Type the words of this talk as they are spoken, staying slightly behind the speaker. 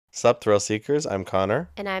Sup, Thrill Seekers? I'm Connor.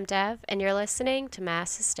 And I'm Dev, and you're listening to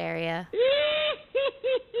Mass Hysteria.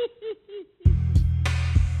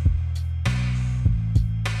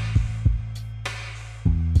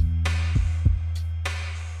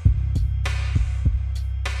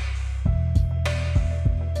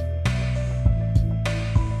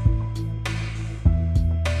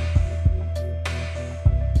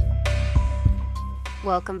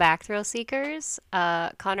 Welcome back, Thrill Seekers.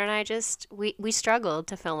 Connor and I we struggled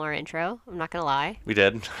to film our intro. I'm not gonna lie. We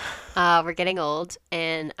did. We're getting old,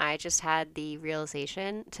 and I just had the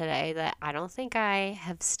realization today that I don't think I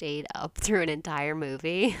have stayed up through an entire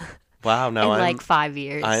movie Wow, now in I'm like five I am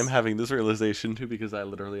years. having this realization too because I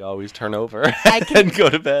literally always turn over I can. and go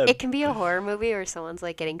to bed. It can be a horror movie where someone's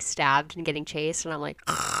like getting stabbed and getting chased, and I'm like,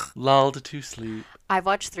 Lulled to sleep. I've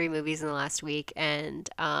watched three movies in the last week, and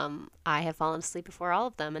I have fallen asleep before all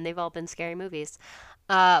of them, and they've all been scary movies.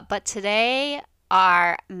 But today,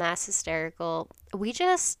 our mass hysterical, we've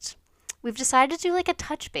decided to do like a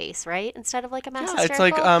touch base, right? Instead of like a mass Yeah, it's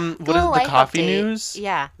like hysterical, do what a is it, the life coffee update. news?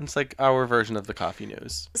 Yeah. It's like our version of the coffee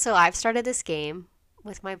news. So I've started this game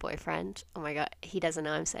with my boyfriend. Oh my god, he doesn't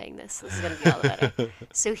know I'm saying this. This is gonna be all the better.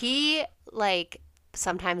 So he like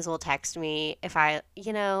sometimes will text me if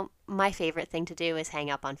my favorite thing to do is hang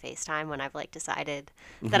up on FaceTime when I've like decided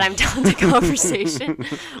that I'm done the conversation,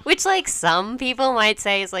 which like some people might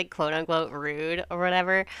say is like quote unquote rude or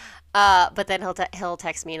whatever. But then he'll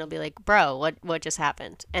text me and he'll be like, "Bro, what just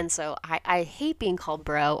happened?" And so I hate being called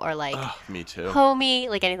bro or like Oh, me too. homie,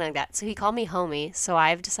 like anything like that. So he called me homie. So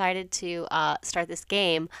I've decided to start this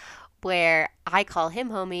game where I call him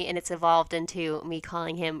homie, and it's evolved into me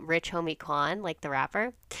calling him Rich Homie Quan, like the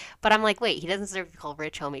rapper. But I'm like, wait, he doesn't deserve to be called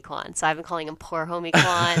Rich Homie Quan. So I've been calling him Poor Homie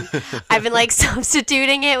Quan. I've been like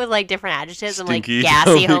substituting it with like different adjectives. I'm like Stinky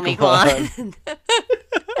Gassy homie Homie Quan.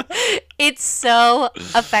 It's so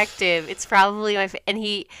effective. It's probably and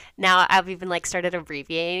he now I've even like started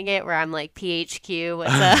abbreviating it where I'm like PHQ.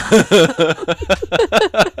 What's up?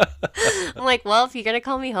 I'm like, well, if you're gonna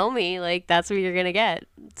call me homie, like that's what you're gonna get.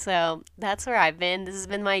 So that's where I've been. This has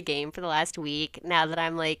been my game for the last week. Now that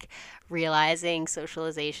I'm like realizing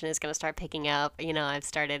socialization is gonna start picking up, I've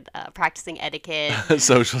started practicing etiquette.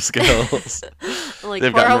 Social skills. I'm like,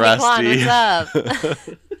 They've poor gotten homie Quan, rusty. what's up?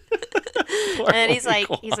 Poor And he's homie like,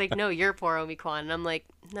 Quan. he's like, no, you're poor Homie Quan. And I'm like,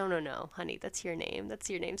 no, no, no, honey, that's your name. That's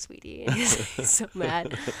your name, sweetie. And he's so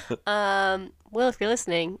mad. Well, if you're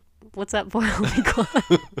listening, what's up, poor Homie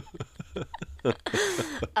Quan?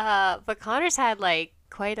 But Connor's had like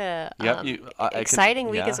quite a Yep, I can. exciting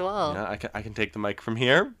week Yeah, as well. yeah. I can take the mic from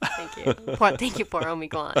here. Thank you. Thank you, poor Homie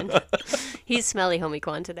Quan. He's smelly Homie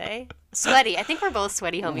Quan today. Sweaty. I think we're both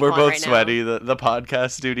sweaty Homie We're Quan both right sweaty. The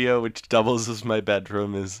podcast studio, which doubles as my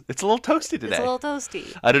bedroom, it's a little toasty now. It's a today. little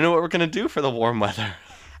toasty. I don't know what we're gonna do for the warm weather.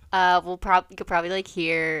 You could probably like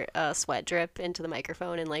hear sweat drip into the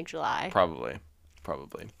microphone in like July. Probably.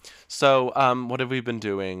 So, what have we been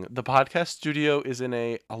doing? The podcast studio is in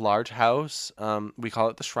a large house. We call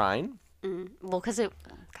it the Shrine. Well, because it It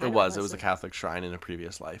kind of was. It was. was a Catholic shrine in a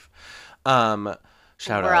previous life. Um,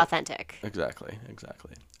 Shout We're out. authentic. Exactly.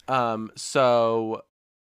 So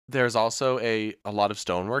there's also a lot of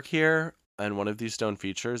stonework here, and one of these stone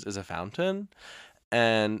features is a fountain.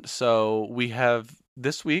 And so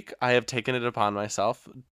this week I have taken it upon myself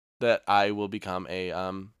that I will become a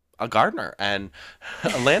gardener and a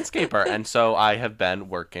landscaper, and so I have been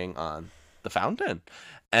working on the fountain.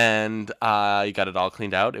 And I got it all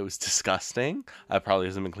cleaned out. It was disgusting. It probably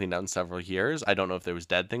hasn't been cleaned out in several years. I don't know if there was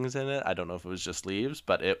dead things in it. I don't know if it was just leaves,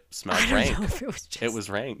 but it smelled I don't know rank. if it was It just. was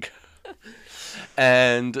rank.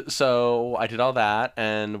 And so I did all that,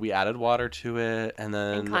 and we added water to it, and And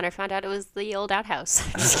then Connor found out it was the old outhouse.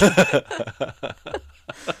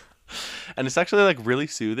 and it's actually like really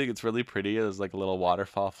soothing. It's really pretty. There's like a little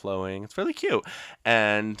waterfall flowing. It's really cute.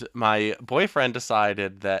 And my boyfriend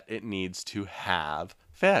decided that it needs to have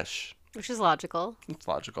fish. Which is logical. It's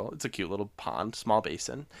logical. It's a cute little pond, small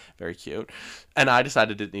basin, very cute. And I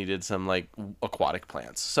decided it needed some like aquatic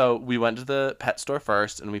plants. So we went to the pet store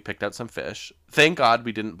first and we picked out some fish. Thank God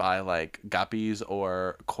we didn't buy like guppies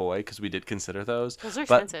or koi because we did consider those. Those are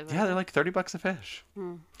But expensive. yeah, they're like 30 bucks a fish.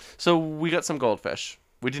 Hmm. So we got some goldfish.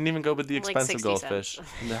 We didn't even go with the Like expensive 60 goldfish. cents.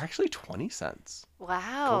 And they're actually 20 cents.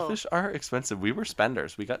 Wow. Goldfish are expensive. We were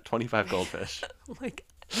spenders. We got 25 goldfish. Like,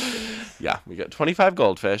 Yeah, we got 25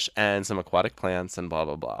 goldfish and some aquatic plants and blah,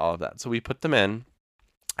 blah, blah, all of that. So we put them in,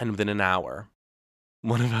 and within an hour,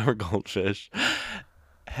 one of our goldfish oh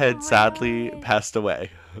had my sadly god. passed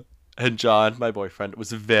away. And John, my boyfriend,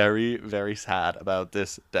 was very, very sad about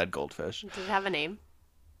this dead goldfish. Did it have a name?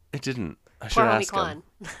 It didn't. I should Poor homie ask him. Quan.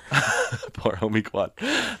 Poor homie Quad.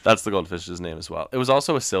 That's the goldfish's name as well. It was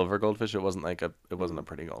also a silver goldfish. It wasn't like it wasn't a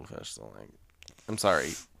pretty goldfish. So like, I'm sorry,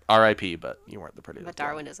 R.I.P. But you weren't the But prettiest one.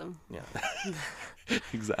 Darwinism. Yeah,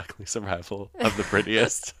 exactly. Survival of the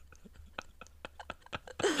prettiest.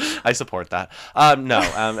 I support that. No,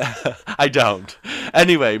 I don't.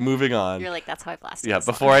 Anyway, moving on. You're like, that's how I've lasted. Yeah, this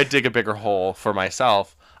long. before I dig a bigger hole for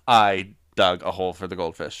myself, I dug a hole for the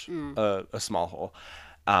goldfish, a small hole.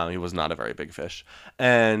 He was not a very big fish,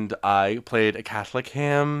 and I played a Catholic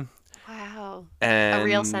hymn. Wow. And A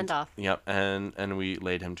real send-off. Yep, and we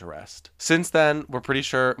laid him to rest. Since then, we're pretty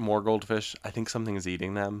sure more goldfish. I think something is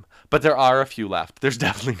eating them, but there are a few left. There's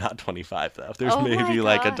definitely not 25 though. There's Oh my maybe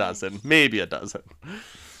like a gosh. dozen, maybe a dozen.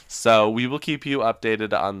 So we will keep you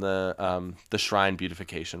updated on the shrine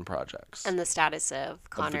beautification projects. And the status of the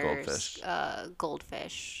Connor's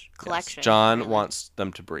goldfish Yes. collection. John really. wants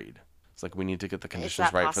them to breed. It's like we need to get the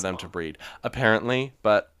conditions that right for them to possible? breed. Apparently,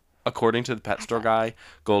 but according to the pet store guy,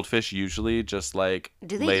 goldfish usually just like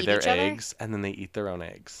Do they lay eat their each other? eggs and then they eat their own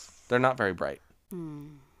eggs. They're not very bright. Hmm.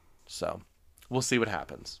 So we'll see what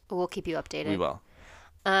happens. We'll keep you updated. We will.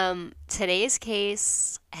 Today's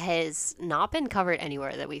case has not been covered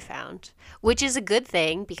anywhere that we found, which is a good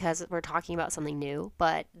thing because we're talking about something new.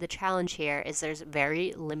 But the challenge here is there's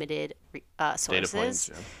very limited Data sources,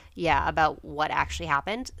 points. yeah, about what actually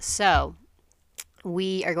happened. So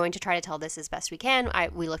we are going to try to tell this as best we can.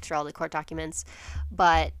 We looked through all the court documents,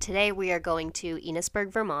 but today we are going to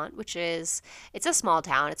Enosburg, Vermont, it's a small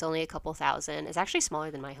town. It's only a couple thousand. It's actually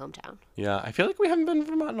smaller than my hometown. Yeah, I feel like we haven't been to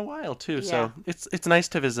Vermont in a while too. Yeah. So it's nice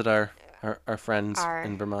to visit our friends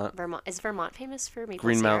in Vermont. Is Vermont famous for maple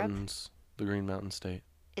Green syrup? Mountains, the Green Mountain State.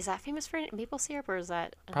 Is that famous for maple syrup, or is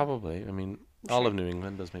that Probably. I mean, all of New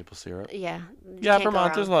England does maple syrup. yeah? You Yeah, can't go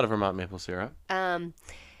Vermont. There's a wrong. lot of Vermont maple syrup.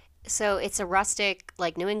 So it's a rustic,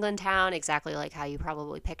 like New England town, exactly like how you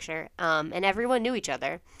probably picture. And everyone knew each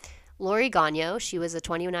other. Laurie Gonyo, she was a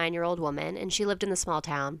 29-year-old woman, and she lived in the small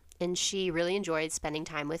town, and she really enjoyed spending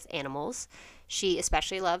time with animals. She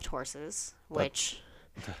especially loved horses, which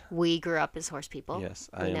we grew up as horse people. Yes,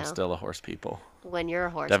 I you am know. still a horse people. When you're a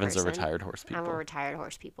horse Devin's person, a retired horse I'm a people. retired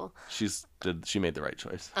horse people. She made the right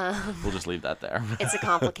choice. We'll just leave that there. It's a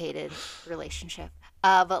complicated relationship.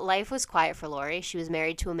 But life was quiet for Laurie. She was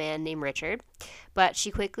married to a man named Richard, but she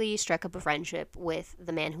quickly struck up a friendship with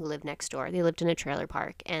the man who lived next door. They lived in a trailer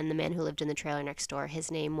park, and the man who lived in the trailer next door, his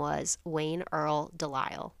name was Wayne Earl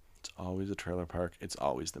Delisle. It's always a trailer park. It's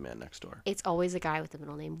always the man next door. It's always a guy with the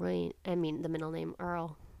middle name Wayne. I mean, the middle name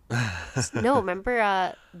Earl. No,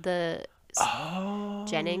 remember the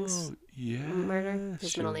Jennings murder?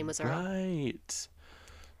 His middle name was Earl. Right.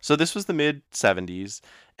 So this was the mid 70s,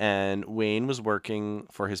 and Wayne was working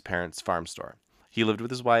for his parents' farm store. He lived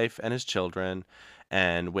with his wife and his children,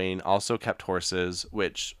 and Wayne also kept horses,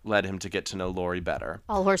 which led him to get to know Laurie better.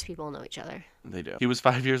 All horse people know each other. They do. He was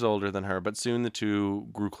 5 years older than her, but soon the two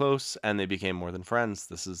grew close, and they became more than friends.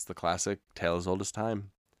 This is the classic tale as old as time,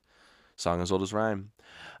 song as old as rhyme.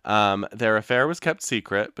 Their affair was kept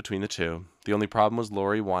secret between the two. The only problem was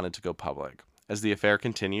Laurie wanted to go public. As the affair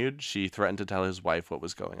continued, she threatened to tell his wife what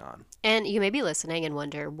was going on. And you may be listening and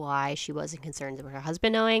wonder why she wasn't concerned about her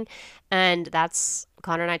husband knowing. And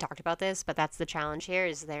Connor and I talked about this, but that's the challenge here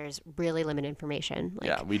is there's really limited information.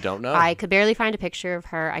 Yeah, we don't know. I could barely find a picture of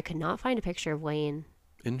her. I could not find a picture of Wayne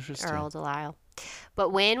Interesting. Earl Delisle.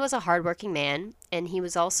 But Wayne was a hardworking man, and he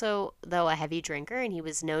was also, though, a heavy drinker, and he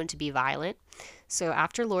was known to be violent. So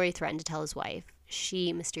after Laurie threatened to tell his wife,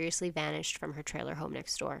 she mysteriously vanished from her trailer home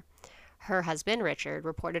next door. Her husband, Richard,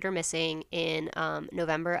 reported her missing in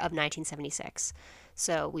November of 1976.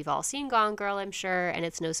 So we've all seen Gone Girl, I'm sure, and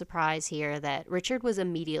it's no surprise here that Richard was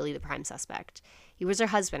immediately the prime suspect. He was her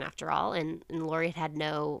husband, after all, and Laurie had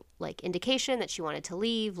no indication that she wanted to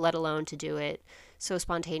leave, let alone to do it so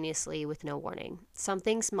spontaneously with no warning.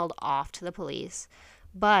 Something smelled off to the police,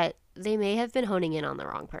 but they may have been honing in on the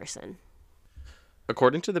wrong person.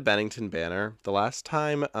 According to the Bennington Banner, the last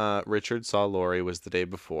time Richard saw Laurie was the day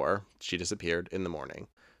before she disappeared in the morning.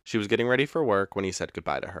 She was getting ready for work when he said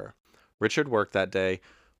goodbye to her. Richard worked that day,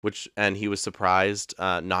 and he was surprised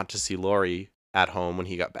not to see Laurie at home when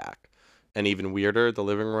he got back. And even weirder, the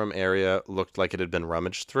living room area looked like it had been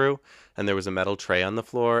rummaged through, and there was a metal tray on the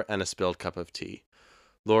floor and a spilled cup of tea.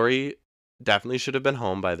 Laurie definitely should have been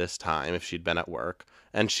home by this time if she'd been at work,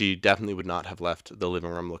 and she definitely would not have left the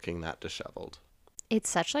living room looking that disheveled. It's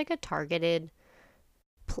such a targeted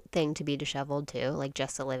thing to be disheveled too.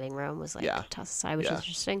 Just the living room was tossed aside, which is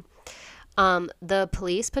interesting. The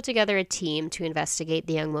police put together a team to investigate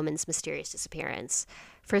the young woman's mysterious disappearance.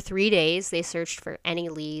 For 3 days, they searched for any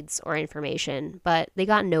leads or information, but they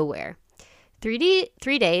got nowhere.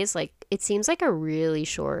 3 days, like, it seems like a really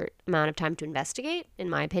short amount of time to investigate, in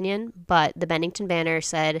my opinion. But the Bennington Banner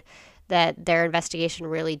said that their investigation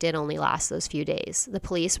really did only last those few days. The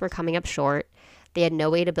police were coming up short. They had no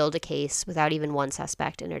way to build a case without even one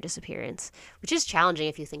suspect in her disappearance, which is challenging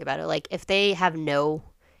if you think about it. Like, if they have no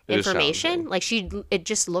It is information, challenging. like, it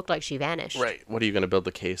just looked like she vanished. Right. What are you going to build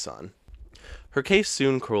the case on? Her case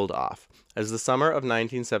soon cooled off. As the summer of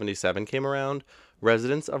 1977 came around,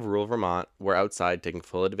 residents of rural Vermont were outside taking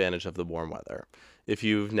full advantage of the warm weather. If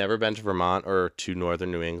you've never been to Vermont or to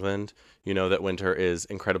northern New England, you know that winter is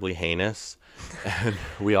incredibly heinous and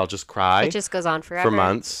we all just cry It just goes on forever. for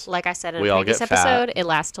months. Like I said in We a all previous get fat. episode, it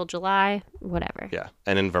lasts till July, whatever. Yeah.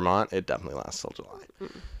 And in Vermont, it definitely lasts till July.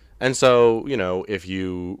 And so, if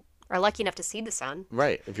you Are lucky enough to see the sun.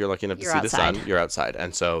 Right. If you're lucky enough to You're see outside. the sun, you're outside.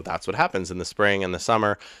 And so that's what happens in the spring and the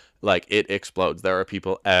summer. Like, it explodes. There are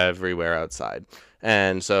people everywhere outside.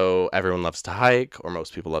 And so everyone loves to hike, or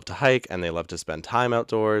most people love to hike, and they love to spend time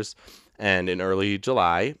outdoors. And in early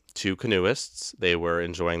July, two canoeists, they were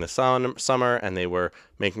enjoying the summer, and they were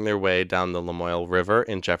making their way down the Lamoille River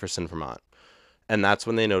in Jefferson, Vermont. And that's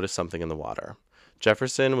when they noticed something in the water.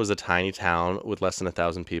 Jefferson was a tiny town with less than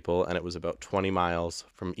 1,000 people, and it was about 20 miles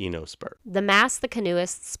from Enosburg. The mass the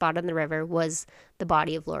canoeists spotted in the river was the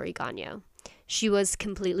body of Laurie Gonyo. She was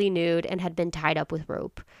completely nude and had been tied up with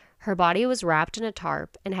rope. Her body was wrapped in a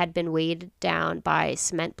tarp and had been weighed down by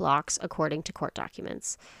cement blocks, according to court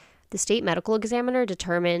documents. The state medical examiner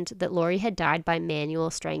determined that Laurie had died by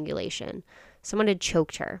manual strangulation. Someone had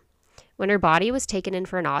choked her. When her body was taken in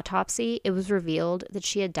for an autopsy, it was revealed that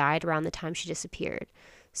she had died around the time she disappeared.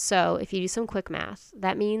 So, if you do some quick math,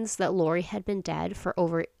 that means that Laurie had been dead for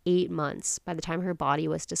over 8 months by the time her body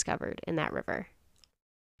was discovered in that river.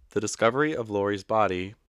 The discovery of Laurie's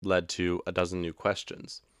body led to a dozen new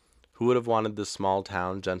questions. Who would have wanted this small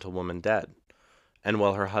town gentlewoman dead? And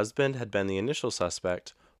while her husband had been the initial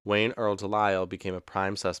suspect, Wayne Earl Delisle became a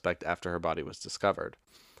prime suspect after her body was discovered.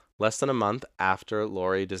 Less than a month after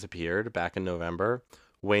Laurie disappeared, back in November,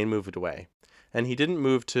 Wayne moved away. And he didn't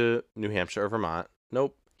move to New Hampshire or Vermont.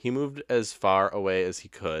 Nope, he moved as far away as he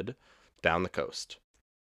could, down the coast.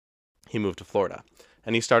 He moved to Florida,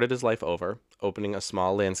 and he started his life over, opening a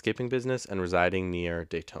small landscaping business and residing near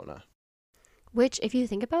Daytona. Which, if you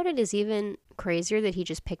think about it, is even crazier that he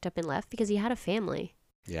just picked up and left because he had a family.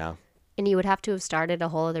 Yeah. And he would have to have started a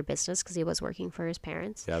whole other business because he was working for his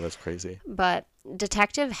parents. Yeah, that's crazy. But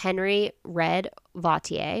Detective Henry Red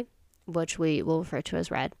Vautier, which we will refer to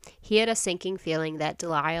as Red, he had a sinking feeling that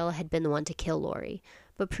Delisle had been the one to kill Laurie,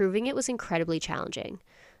 but proving it was incredibly challenging.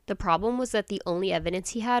 The problem was that the only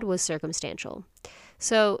evidence he had was circumstantial.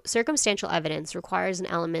 So, circumstantial evidence requires an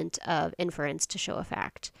element of inference to show a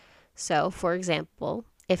fact. So, for example,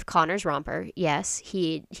 if Connor's romper, yes,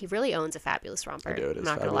 he really owns a fabulous romper. I do, it is I'm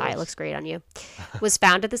not going to lie, it fabulous. looks great on you. Was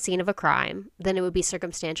found at the scene of a crime, then it would be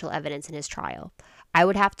circumstantial evidence in his trial. I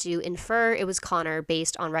would have to infer it was Connor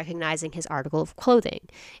based on recognizing his article of clothing.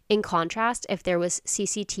 In contrast, if there was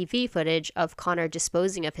CCTV footage of Connor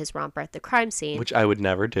disposing of his romper at the crime scene, Which I would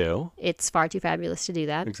never do. it's far too fabulous to do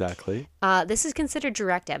that. Exactly. This is considered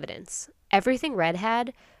direct evidence. Everything Red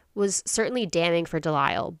had was certainly damning for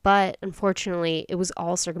Delisle, but unfortunately, it was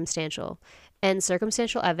all circumstantial. And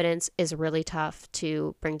circumstantial evidence is really tough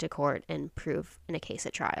to bring to court and prove in a case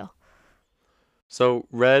at trial. So,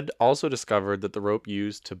 Red also discovered that the rope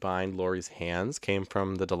used to bind Laurie's hands came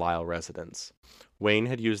from the Delisle residence. Wayne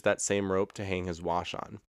had used that same rope to hang his wash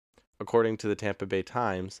on. According to the Tampa Bay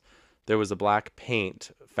Times, there was a black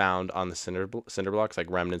paint found on the cinder blocks,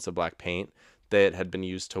 like remnants of black paint, that had been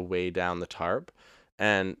used to weigh down the tarp.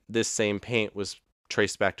 And this same paint was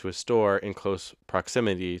traced back to a store in close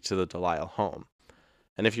proximity to the Delisle home.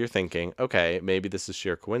 And if you're thinking, okay, maybe this is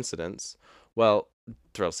sheer coincidence, well,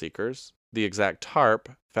 thrill seekers, the exact tarp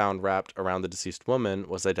found wrapped around the deceased woman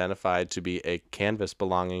was identified to be a canvas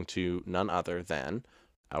belonging to none other than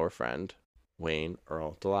our friend, Wayne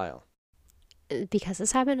Earl Delisle. Because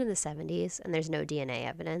this happened in the 70s and there's no DNA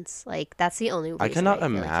evidence, like, that's the only reason I cannot feel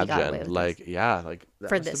like he got away imagine, with like, this yeah, like, that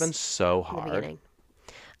For must have this, been so in the hard. beginning.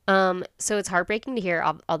 So it's heartbreaking to hear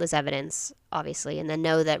all this evidence, obviously, and then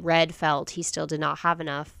know that Red felt he still did not have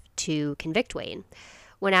enough to convict Wayne.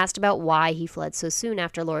 When asked about why he fled so soon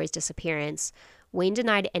after Laurie's disappearance, Wayne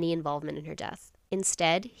denied any involvement in her death.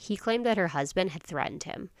 Instead, he claimed that her husband had threatened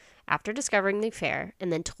him after discovering the affair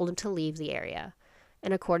and then told him to leave the area.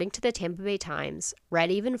 And according to the Tampa Bay Times,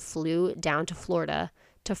 Red even flew down to Florida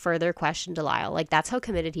to further question Delisle. Like, that's how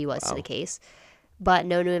committed he was to the case. But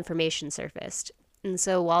no new information surfaced. And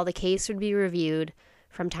so while the case would be reviewed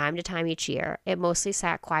From time to time each year, it mostly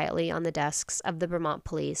sat quietly on the desks of the Vermont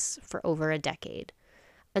police for over a decade.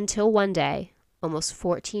 Until one day, almost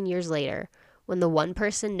 14 years later, when the one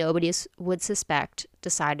person nobody would suspect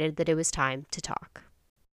decided that it was time to talk.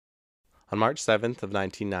 On March 7th of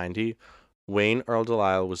 1990, Wayne Earl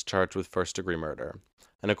Delisle was charged with first-degree murder.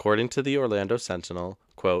 And according to the Orlando Sentinel,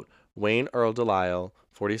 quote, Wayne Earl Delisle,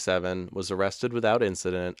 47, was arrested without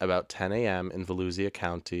incident about 10 a.m. in Volusia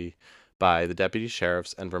County by the deputy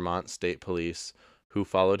sheriffs and Vermont State Police, who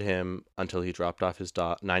followed him until he dropped off his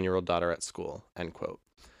 9-year-old daughter at school, end quote.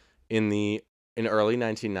 In early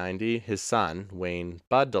 1990, his son, Wayne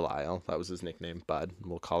Bud Delisle, that was his nickname, Bud,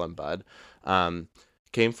 we'll call him Bud,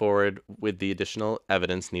 came forward with the additional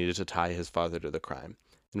evidence needed to tie his father to the crime.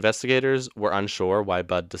 Investigators were unsure why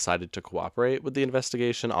Bud decided to cooperate with the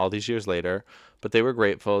investigation all these years later, but they were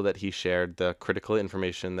grateful that he shared the critical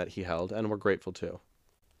information that he held, and were grateful too.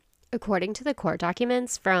 According to the court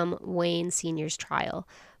documents from Wayne Sr.'s trial,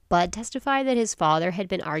 Bud testified that his father had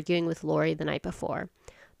been arguing with Laurie the night before.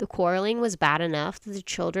 The quarreling was bad enough that the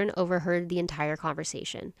children overheard the entire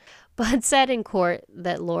conversation. Bud said in court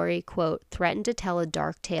that Laurie, quote, threatened to tell a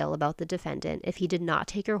dark tale about the defendant if he did not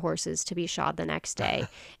take her horses to be shod the next day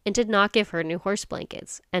and did not give her new horse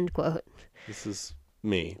blankets, end quote. This is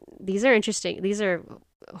me. These are interesting. These are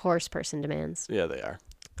horse person demands. Yeah, they are.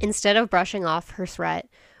 Instead of brushing off her threat,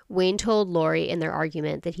 Wayne told Laurie in their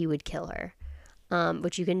argument that he would kill her,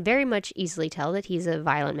 which you can very much easily tell that he's a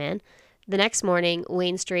violent man. The next morning,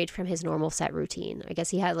 Wayne strayed from his normal set routine. I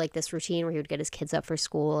guess he had like this routine where he would get his kids up for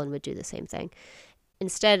school and would do the same thing.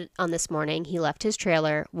 Instead, on this morning, he left his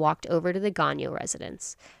trailer, walked over to the Gonyo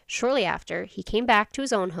residence. Shortly after, he came back to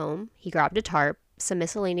his own home. He grabbed a tarp, some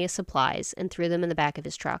miscellaneous supplies, and threw them in the back of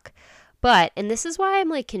his truck. But, and this is why I'm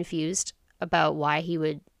like confused about why he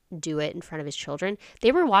would do it in front of his children.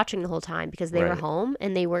 They were watching the whole time because they were home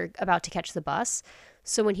and they were about to catch the bus.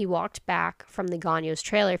 So when he walked back from the Gonyo's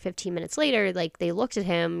trailer 15 minutes later, like they looked at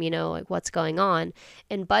him, you know, like what's going on?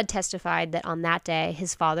 And Bud testified that on that day,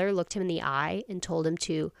 his father looked him in the eye and told him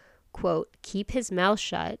to, quote, keep his mouth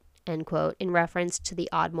shut, end quote, in reference to the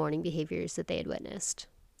odd morning behaviors that they had witnessed.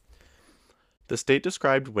 The state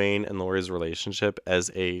described Wayne and Laurie's relationship as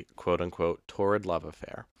a quote-unquote torrid love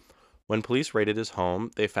affair. When police raided his home,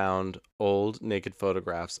 they found old, naked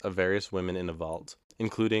photographs of various women in a vault,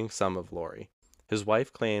 including some of Laurie. His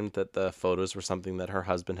wife claimed that the photos were something that her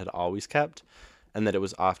husband had always kept, and that it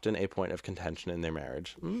was often a point of contention in their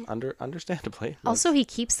marriage. Understandably. Also, he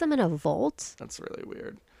keeps them in a vault? That's really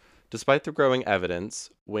weird. Despite the growing evidence,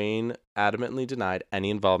 Wayne adamantly denied any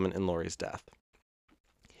involvement in Laurie's death.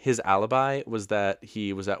 His alibi was that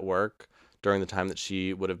he was at work during the time that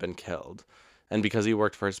she would have been killed, and because he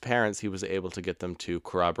worked for his parents, he was able to get them to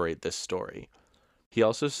corroborate this story. He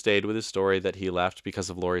also stayed with his story that he left because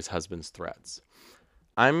of Laurie's husband's threats.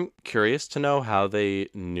 I'm curious to know how they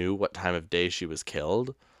knew what time of day she was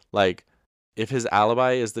killed. Like, if his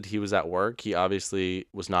alibi is that he was at work, he obviously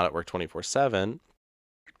was not at work 24/7.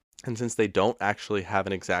 And since they don't actually have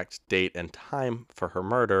an exact date and time for her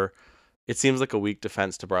murder, it seems like a weak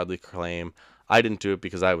defense to broadly claim, I didn't do it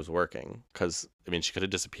because I was working. Because, I mean, she could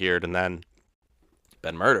have disappeared and then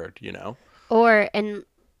been murdered, you know?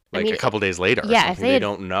 I mean, a couple days later. Yeah, they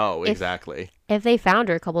don't know exactly. If they found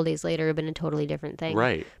her a couple days later, it would have been a totally different thing.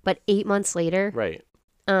 Right. But 8 months later, right.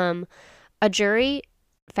 A jury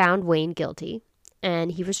found Wayne guilty,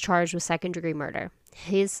 and he was charged with second-degree murder.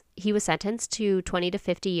 He was sentenced to 20 to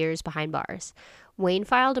 50 years behind bars. Wayne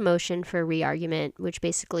filed a motion for re-argument, which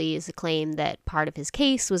basically is a claim that part of his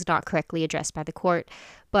case was not correctly addressed by the court,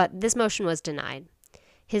 but this motion was denied.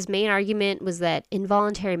 His main argument was that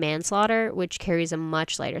involuntary manslaughter, which carries a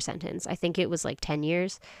much lighter sentence, I think it was like 10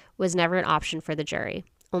 years, was never an option for the jury,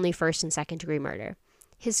 only first and second degree murder.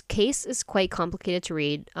 His case is quite complicated to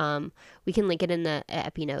read. We can link it in the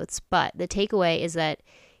epi notes, but the takeaway is that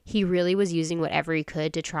he really was using whatever he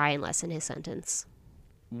could to try and lessen his sentence.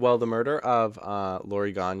 Well, the murder of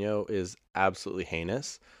Laurie Gonyo is absolutely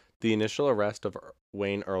heinous. The initial arrest of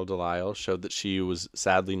Wayne Earl Delisle showed that she was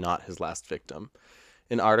sadly not his last victim.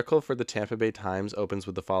 An article for the Tampa Bay Times opens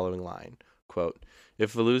with the following line, quote,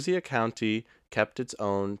 if Volusia County kept its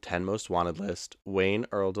own 10 most wanted list, Wayne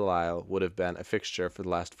Earl Delisle would have been a fixture for the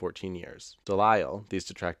last 14 years. Delisle, these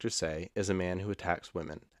detractors say, is a man who attacks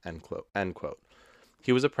women, end quote, end quote.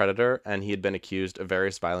 He was a predator, and he had been accused of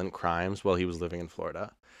various violent crimes while he was living in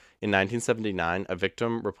Florida. In 1979, a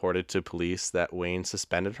victim reported to police that Wayne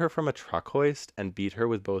suspended her from a truck hoist and beat her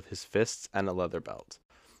with both his fists and a leather belt.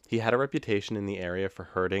 He had a reputation in the area for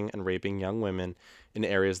hurting and raping young women in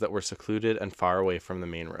areas that were secluded and far away from the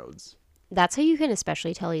main roads. That's how you can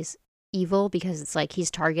especially tell he's evil because it's like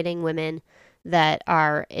he's targeting women that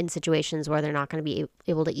are in situations where they're not going to be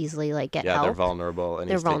able to easily like get Yeah, they're help. vulnerable, and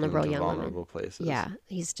They're he's taking them vulnerable to young women. vulnerable places. Yeah,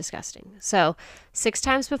 he's disgusting. So, 6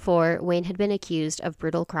 times before, Wayne had been accused of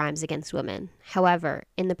brutal crimes against women. However,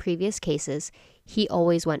 in the previous cases, he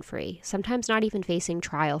always went free, sometimes not even facing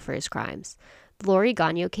trial for his crimes. The Laurie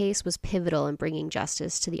Gonyo case was pivotal in bringing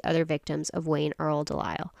justice to the other victims of Wayne Earl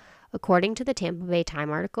Delisle. According to the Tampa Bay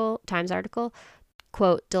Times article,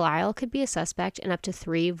 quote, Delisle could be a suspect in up to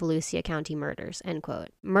 3 Volusia County murders, end quote.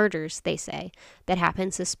 Murders, they say, that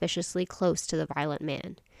happened suspiciously close to the violent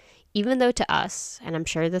man. Even though to us, and I'm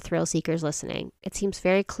sure the thrill seekers listening, it seems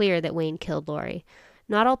very clear that Wayne killed Laurie,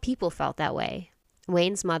 not all people felt that way.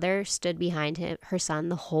 Wayne's mother stood behind her son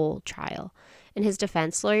the whole trial, and his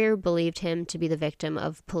defense lawyer believed him to be the victim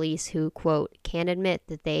of police who, quote, can't admit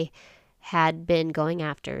that they had been going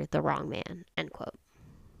after the wrong man, end quote.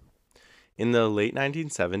 In the late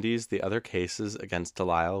 1970s, the other cases against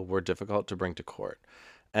Delisle were difficult to bring to court.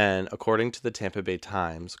 And according to the Tampa Bay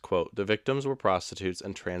Times, quote, the victims were prostitutes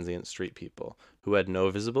and transient street people who had no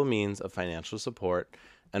visible means of financial support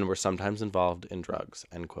and were sometimes involved in drugs,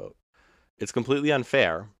 end quote. It's completely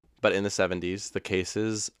unfair, but in the 70s, the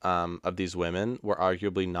cases of these women were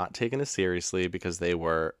arguably not taken as seriously because they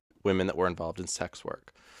were women that were involved in sex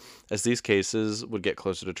work. As these cases would get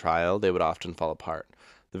closer to trial, they would often fall apart.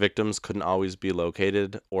 The victims couldn't always be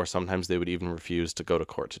located, or sometimes they would even refuse to go to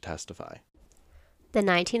court to testify. The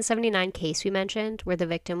 1979 case we mentioned, where the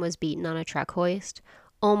victim was beaten on a truck hoist,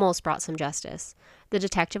 almost brought some justice. The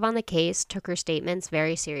detective on the case took her statements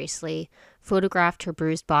very seriously, photographed her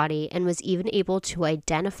bruised body, and was even able to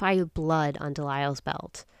identify blood on Delisle's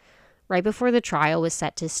belt. Right before the trial was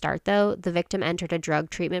set to start, though, the victim entered a drug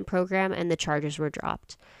treatment program and the charges were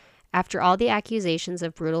dropped. After all the accusations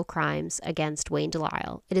of brutal crimes against Wayne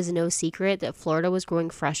Delisle, it is no secret that Florida was growing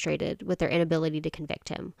frustrated with their inability to convict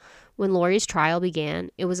him. When Laurie's trial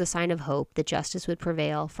began, it was a sign of hope that justice would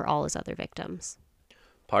prevail for all his other victims.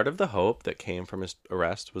 Part of the hope that came from his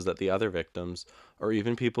arrest was that the other victims, or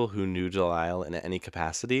even people who knew Delisle in any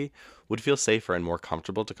capacity, would feel safer and more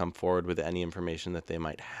comfortable to come forward with any information that they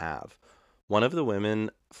might have. One of the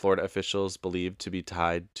women Florida officials believed to be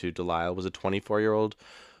tied to Delisle was a 24-year-old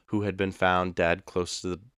who had been found dead close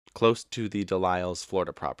to the Delisle's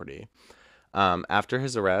Florida property. After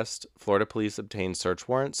his arrest, Florida police obtained search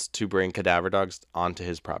warrants to bring cadaver dogs onto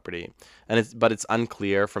his property, but it's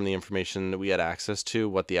unclear from the information that we had access to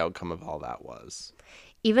what the outcome of all that was.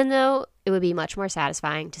 Even though it would be much more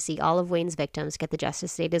satisfying to see all of Wayne's victims get the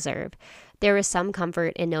justice they deserve, there is some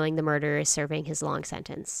comfort in knowing the murderer is serving his long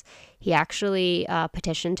sentence. He actually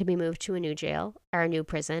petitioned to be moved to a new jail, or a new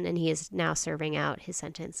prison, and he is now serving out his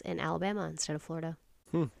sentence in Alabama instead of Florida.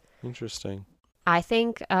 Interesting. I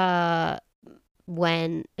think if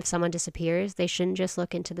someone disappears, they shouldn't just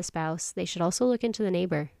look into the spouse. They should also look into the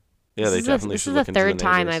neighbor. Yeah, they definitely should look into the This is the third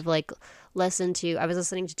time neighbors. I've I was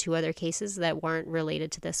listening to 2 other cases that weren't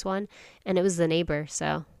related to this one, and it was the neighbor.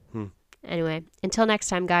 So anyway, until next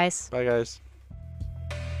time, guys. Bye, guys.